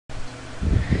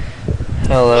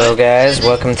Hello guys,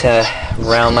 welcome to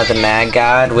Realm of the Mad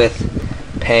God with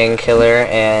Painkiller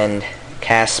and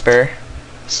Casper.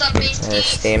 Their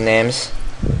Steam names.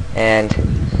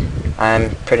 And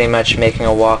I'm pretty much making a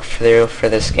walkthrough for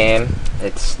this game.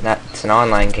 It's an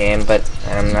online game, but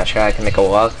I'm not sure I can make a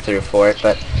walkthrough for it,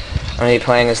 but I'm going to be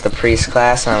playing as the priest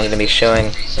class, and I'm going to be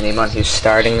showing anyone who's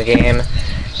starting the game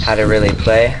how to really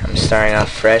play. I'm starting off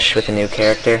fresh with a new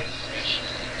character.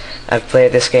 I've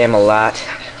played this game a lot,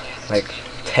 like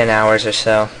 10 hours or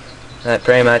so.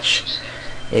 Pretty much,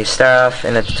 you start off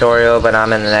in a tutorial, but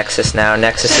I'm in the Nexus now.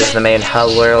 Nexus is the main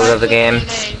hub world of the game.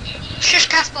 Shush,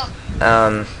 Casper.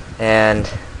 And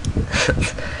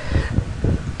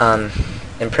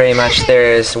pretty much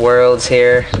there's worlds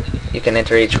here. You can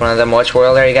enter each one of them. Which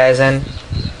world are you guys in?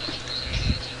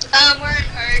 We're in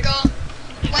Urgle.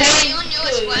 Wait, are you on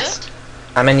US West?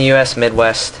 I'm in US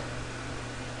Midwest.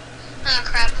 Oh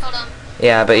crap, hold on.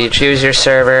 Yeah, but you choose your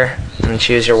server and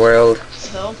choose your world.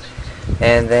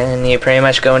 And then you pretty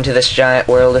much go into this giant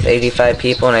world with 85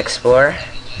 people and explore.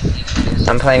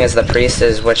 I'm playing as the priest,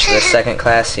 which is the second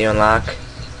class you unlock.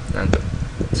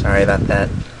 Sorry about that,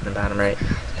 in the bottom right.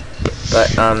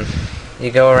 But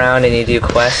you go around and you do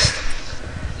quests.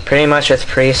 Pretty much with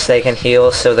priests, they can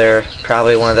heal, so they're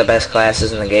probably one of the best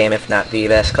classes in the game, if not the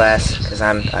best class, because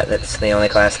that's the only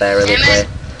class that I really play.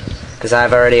 Because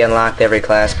I've already unlocked every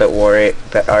class but Warrior,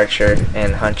 but Archer,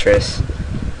 and Huntress.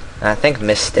 I think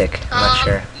Mystic. I'm not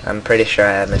sure. I'm pretty sure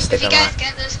I have Mystic unlocked. If you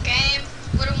guys get this game,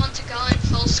 wouldn't want to go in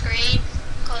full screen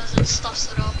because it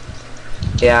stuffs it up.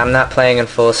 Yeah, I'm not playing in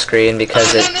full screen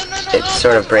because it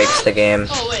sort of breaks the game.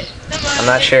 I'm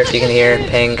not sure if you can hear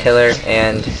Painkiller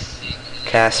and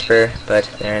Casper, but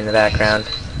they're in the background.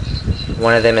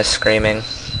 One of them is screaming.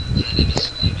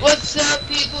 What's up,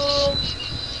 people?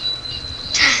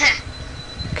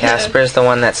 Casper's the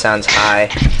one that sounds high,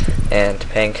 and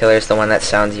Painkiller's the one that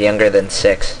sounds younger than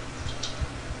 6.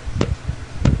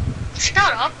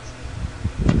 Shut up.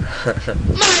 My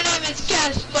name is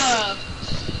Casper.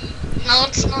 No,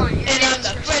 it's not. And I'm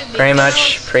the friendly Pretty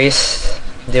much, priests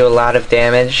do a lot of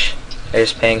damage.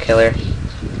 There's Painkiller.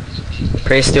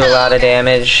 Priests do a lot of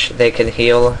damage. They can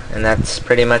heal, and that's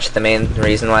pretty much the main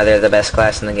reason why they're the best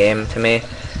class in the game to me.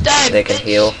 They can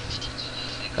heal.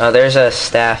 Oh, there's a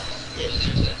staff.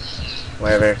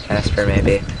 Wherever Casper may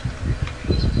be.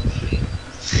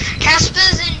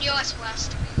 Casper's in US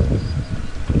West.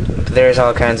 There's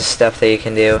all kinds of stuff that you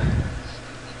can do.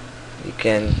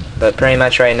 But pretty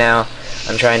much right now,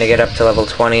 I'm trying to get up to level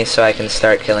 20 so I can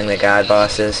start killing the god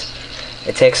bosses.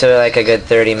 It takes like a good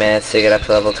 30 minutes to get up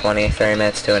to level 20, 30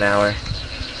 minutes to an hour.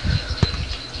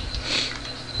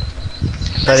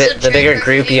 But the bigger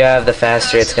group you have, the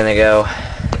faster it's gonna go.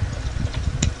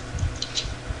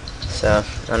 So,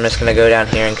 I'm just gonna go down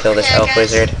here and kill this elf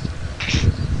wizard.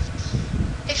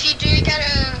 If you do get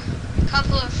a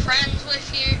couple of friends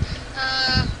with you,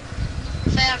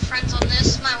 if they have friends on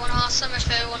this, might want to ask them if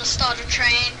they want to start a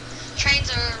train. Trains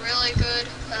are really good.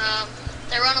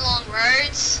 They run along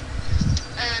roads,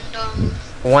 and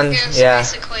one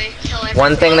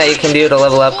thing that you can do to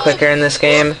level up quicker in this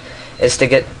game is to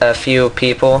get a few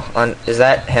people on. Is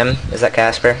that him? Is that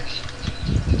Casper?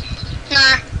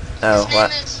 No. Oh,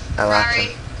 what? I locked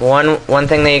him. One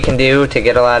thing that you can do to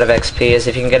get a lot of XP is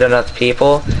if you can get enough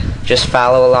people, just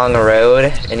follow along a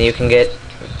road, and you can get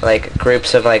like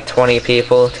groups of like 20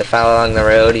 people to follow along the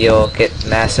road. You'll get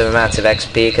massive amounts of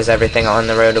XP because everything on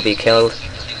the road will be killed.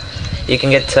 You can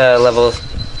get to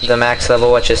the max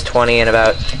level, which is 20, in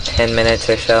about 10 minutes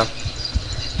or so.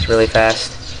 It's really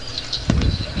fast.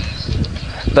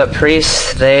 But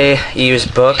priests, they use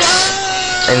books,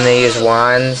 and they use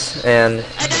wands, and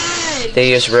they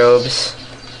use robes.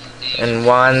 And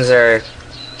wands are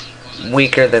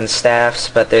weaker than staffs,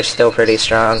 but they're still pretty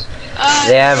strong.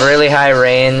 They have really high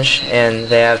range, and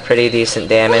they have pretty decent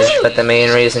damage, but the main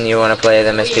reason you want to play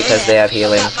them is because they have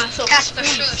healing. Casper,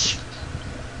 shush.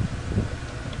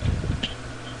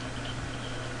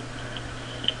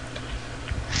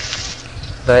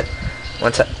 But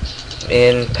once I'm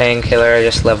in Painkiller,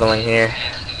 just leveling here.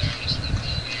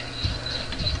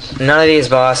 None of these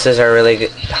bosses are really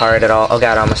hard at all. Oh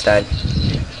god, I almost died.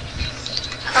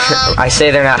 I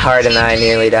say they're not hard and then I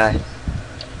nearly die. You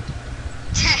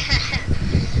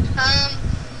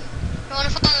wanna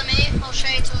follow me? I'll show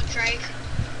you to a Drake.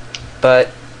 But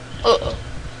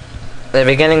the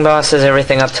beginning bosses,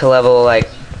 everything up to level like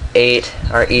 8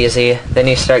 are easy. Then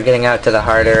you start getting out to the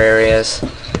harder areas.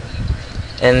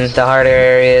 And the harder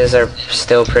areas are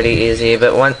still pretty easy,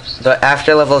 but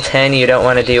after level 10 you don't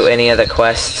want to do any of the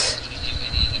quests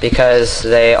because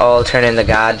they all turn into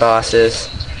god bosses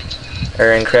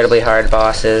or incredibly hard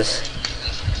bosses.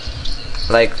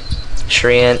 like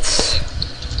treants.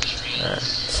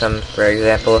 Some, for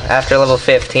example, after level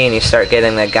 15, you start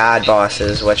getting the god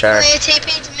bosses, which are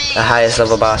the highest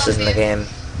level bosses in the game.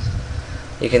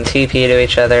 You can TP to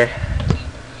each other,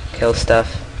 kill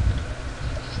stuff.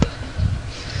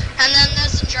 And then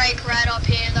there's a Drake right up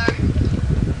here, though.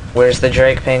 Where's the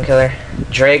Drake, Painkiller?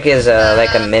 Drake is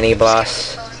like a mini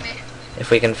boss. If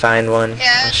we can find one,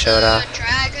 yeah, I'll show it off.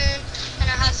 Dragon, and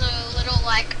it has a little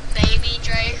like baby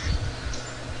Drake.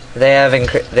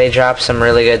 They drop some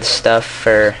really good stuff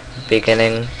for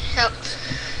beginning. Yep.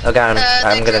 Oh god,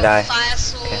 I'm gonna die. Fire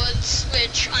swords,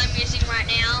 which I'm using right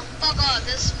now. Oh god,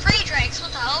 there's 3 Drakes.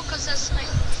 What the hell? Because there's like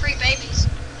 3 babies.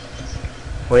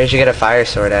 Where did you get a fire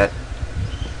sword at?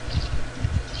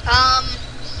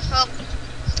 Well,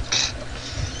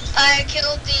 I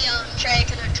killed the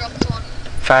Drake and I dropped one.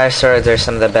 Fire swords are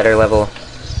some of the better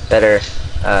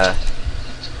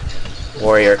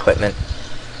warrior equipment.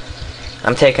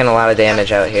 I'm taking a lot of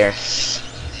damage out here.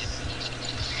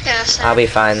 Yeah, so I'll be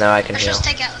fine though, I can let's heal. just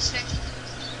take out this thing.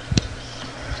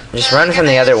 Just run from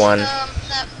the other one.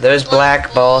 Those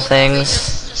black ball things.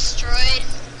 Destroyed.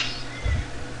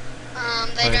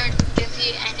 They don't give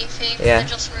you anything. Yeah. They're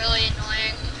just really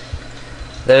annoying.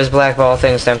 Those black ball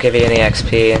things don't give you any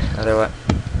XP, otherwise,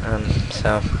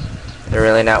 so they're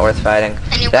really not worth fighting.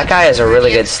 That guy has a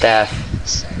really good staff.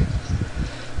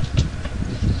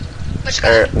 Which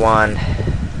guy? Juan.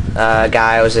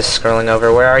 Guy I was just scrolling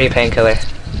over. Where are you, Painkiller?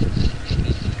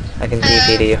 I can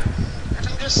TP to you.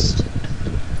 I'm just...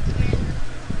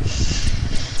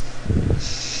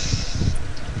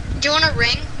 Do you want a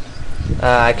ring?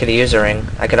 I could use a ring.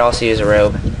 I could also use a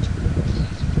robe.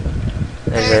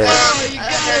 There's a... Oh, you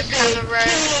gotta have a be robe.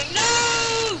 kidding.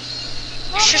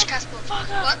 No! Shush, Casper.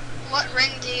 What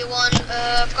ring do you want?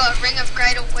 I've got a ring of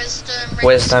greater wisdom, ring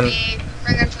Wisdom. of speed,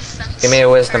 ring of defense. Give me a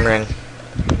wisdom ring.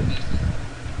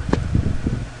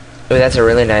 Ooh, that's a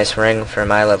really nice ring for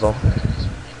my level.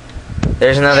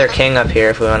 There's another king up here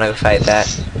if we want to fight that.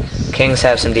 Kings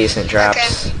have some decent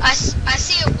drops. Okay, I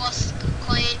see a wasp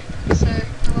coin, so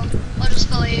I'll just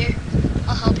follow you.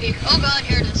 I'll help you. Oh god,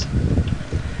 here it is.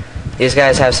 These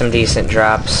guys have some decent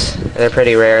drops. They're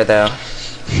pretty rare though.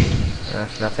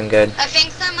 Nothing good. I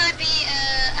think that might be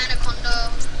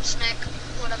anaconda, snake,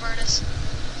 whatever it is.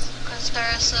 Because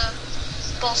there's a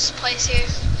boss place here.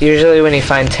 Usually when you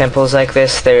find temples like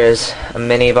this, there's a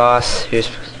mini boss who's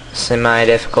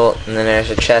semi-difficult, and then there's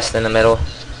a chest in the middle.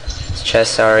 This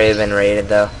chest's already been raided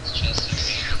though.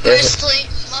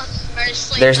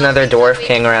 There's another dwarf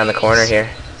king around the corner here.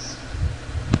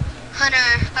 I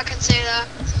know, I can see that.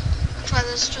 That's why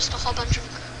there's just a whole bunch of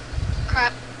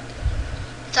crap.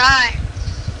 Die.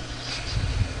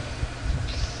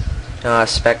 Oh,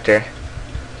 Spectre.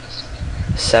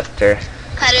 Scepter.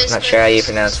 That is Not sure how you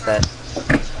pronounce that.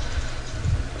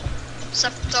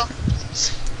 Scepter.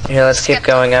 Here, let's keep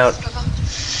going out.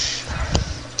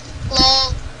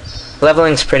 Lol.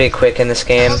 Leveling's pretty quick in this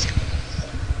game,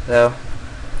 though.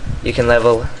 You can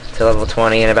level to level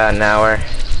 20 in about an hour,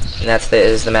 and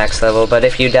is the max level. But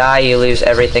if you die, you lose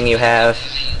everything you have,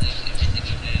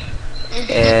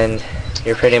 and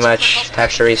you pretty much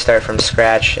have to restart from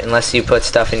scratch unless you put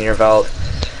stuff in your vault.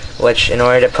 Which, in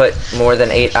order to put more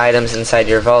than 8 items inside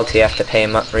your vault, you have to pay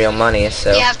real money.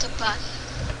 So. You have to buy.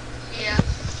 Yeah.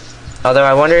 Although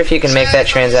I wonder if you can make that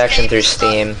transaction through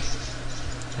Steam.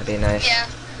 That'd be nice. Yeah.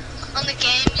 On the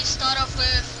game, you start off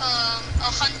with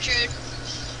 $100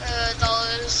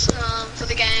 for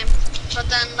the game, but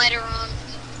then later on,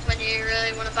 when you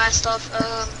really want to buy stuff,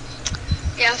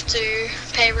 you have to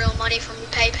pay real money from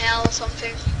PayPal or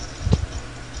something.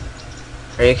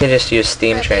 Or you can just use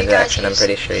Steam transaction. I'm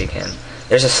pretty sure you can.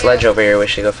 There's a sledge over here we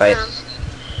should go fight.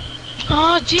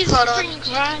 Oh, Jesus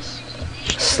Christ.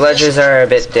 Sledges are a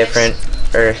bit different,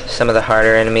 or some of the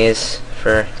harder enemies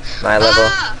for my level.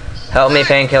 Help me,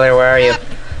 Painkiller, where are you?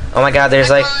 Oh my god, there's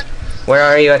like... Where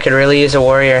are you? I could really use a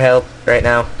warrior help right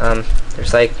now.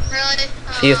 There's like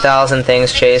a few thousand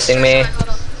things chasing me.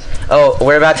 Oh,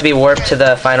 we're about to be warped to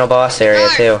the final boss area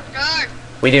too.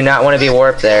 We do not want to be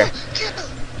warped there.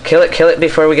 Kill it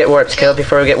before we get warped. Kill it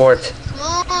before we get warped.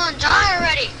 Come on, die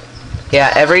already.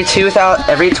 Yeah, every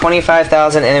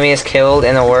 25,000 enemies killed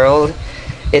in the world,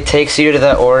 it takes you to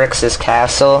the Oryx's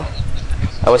castle.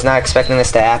 I was not expecting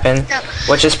this to happen.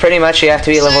 Which is pretty much you have to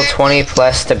be level 20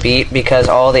 plus to beat, because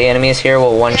all the enemies here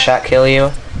will one-shot kill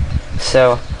you.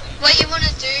 So, what you want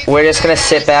to do? we're just gonna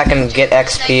sit back and get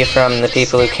XP from the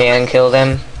people who can kill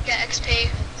them. Get XP.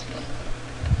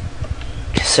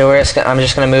 So I'm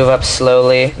just gonna move up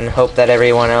slowly and hope that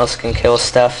everyone else can kill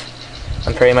stuff.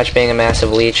 I'm pretty much being a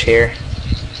massive leech here.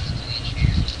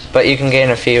 But you can gain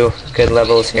a few good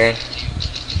levels here.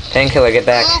 Painkiller, get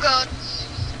back. Oh god.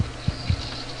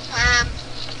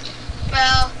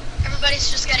 Well, everybody's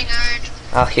just getting owned.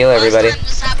 I'll heal everybody.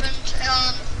 Last time this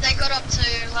happened, they got up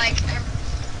to like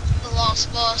the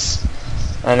last boss.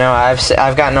 I know,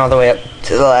 I've gotten all the way up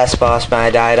to the last boss, but I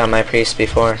died on my priest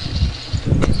before.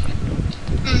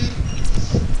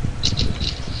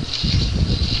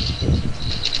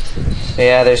 So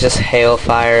yeah, there's this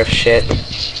hailfire of shit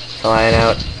flying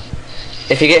out.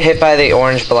 If you get hit by the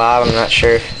orange blob, I'm not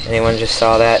sure if anyone just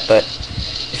saw that, but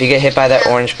if you get hit by that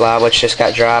orange blob, which just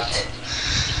got dropped,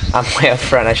 I'm way up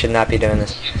front, I should not be doing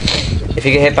this. If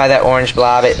you get hit by that orange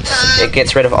blob, it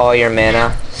gets rid of all your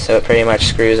mana, so it pretty much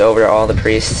screws over all the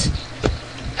priests.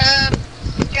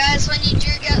 Guys, when you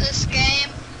do get this game,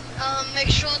 make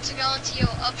sure to go into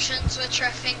your options, which I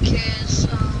think is,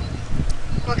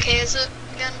 what key is it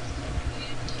again?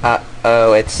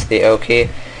 Oh, it's the O key.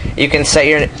 You can set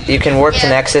you can work to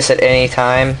Nexus at any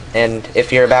time, and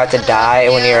if you're about to die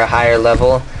when you're a higher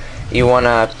level, you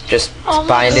wanna just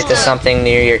bind it to something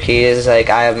near your keys. Like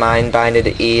I have mine binded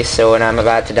to E, so when I'm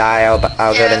about to die, I'll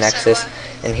go to Nexus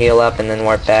and heal up and then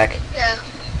warp back. Yeah.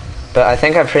 But I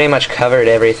think I've pretty much covered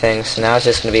everything, so now it's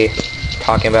just gonna be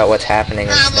talking about what's happening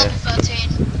instead of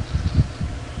 13.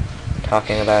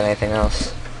 talking about anything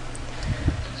else.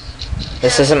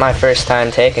 This isn't my first time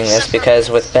taking this because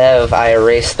with Bev, I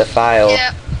erased the file.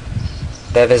 Yeah.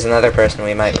 Bev is another person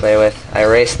we might play with. I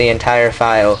erased the entire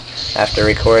file after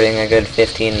recording a good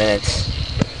 15 minutes.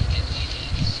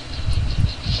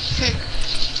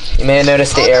 You may have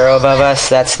noticed the arrow above us.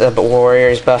 That's the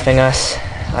warriors buffing us.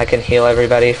 I can heal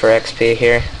everybody for XP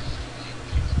here.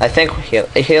 I think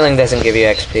healing doesn't give you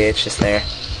XP, it's just there.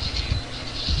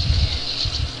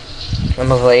 I'm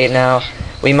level 8 now.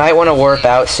 We might want to warp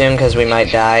out soon because we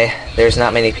might die. There's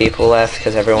not many people left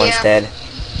because everyone's dead.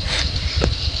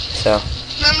 So.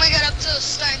 When we get up to the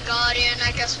Stone Guardian,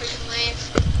 I guess we can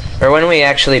leave. Or when we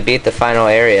actually beat the final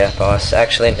area boss.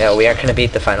 Actually, no, we aren't going to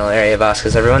beat the final area boss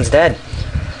because everyone's dead.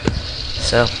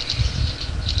 So.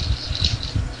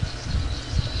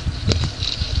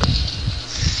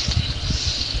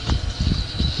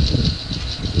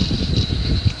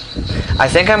 I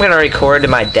think I'm going to record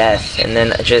my death and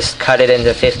then just cut it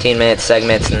into 15-minute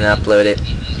segments and then upload it.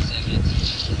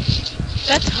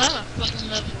 That's how I fucking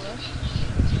level up.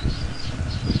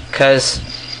 Because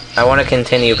I want to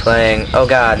continue playing. Oh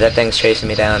god, that thing's chasing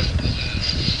me down.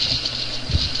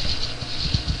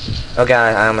 Oh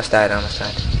god, I almost died,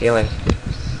 Healing.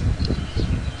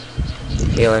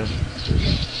 Healing.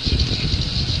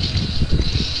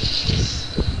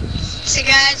 So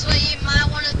guys, what you might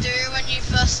want to do when you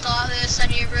first start this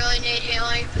and you really need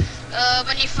healing,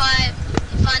 when you find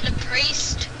a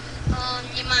priest,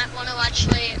 you might want to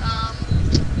actually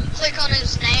click on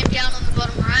his name down on the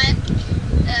bottom right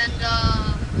and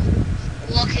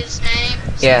lock his name.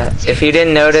 Yeah, if you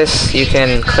didn't notice, you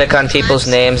can click on people's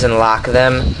names and lock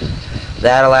them.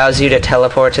 That allows you to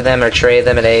teleport to them or trade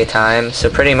them at any time. So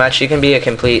pretty much you can be a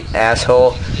complete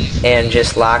asshole and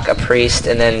just lock a priest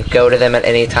and then go to them at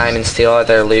any time and steal all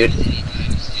their loot.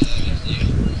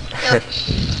 Yep.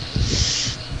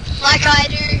 Like I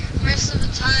do most of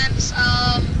the times,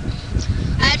 I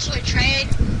actually trade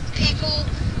people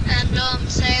and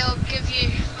say I'll give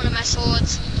you one of my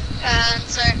swords, and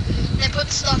so they put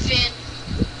stuff in,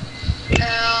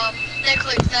 they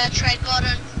click their trade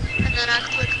button, and then I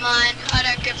click mine. I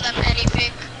don't give them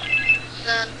anything.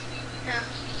 Then, yeah.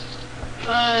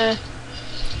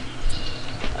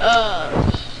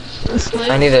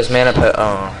 I need those mana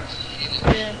oh.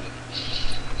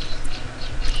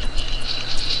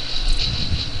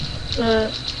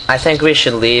 Yeah. I think we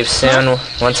should leave soon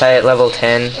once I hit level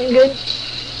 10. Good.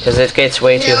 Because it gets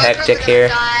way too hectic here.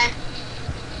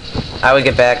 I would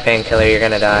get back, Painkiller, you're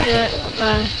gonna die. Yeah,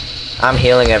 bye. I'm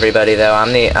healing everybody though.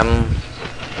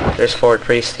 There's 4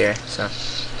 priests here, so.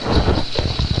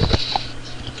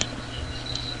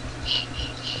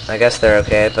 I guess they're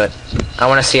okay, but I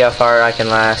want to see how far I can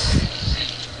last.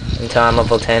 Until I'm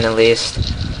level 10 at least.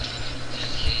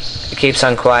 It keeps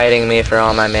unquieting me for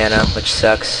all my mana, which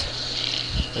sucks.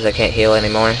 Because I can't heal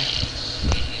anymore.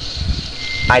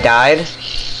 I died?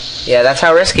 Yeah, that's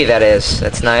how risky that is.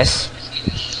 That's nice.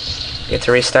 Get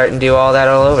to restart and do all that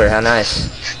all over. How nice.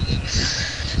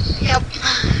 Yep.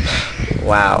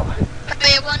 Wow.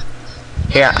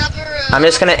 Here, I'm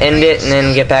just gonna end it and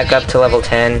then get back up to level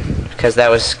 10 because that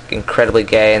was incredibly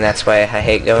gay and that's why I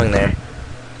hate going there.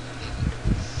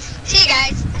 See you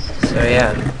guys. So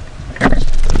yeah.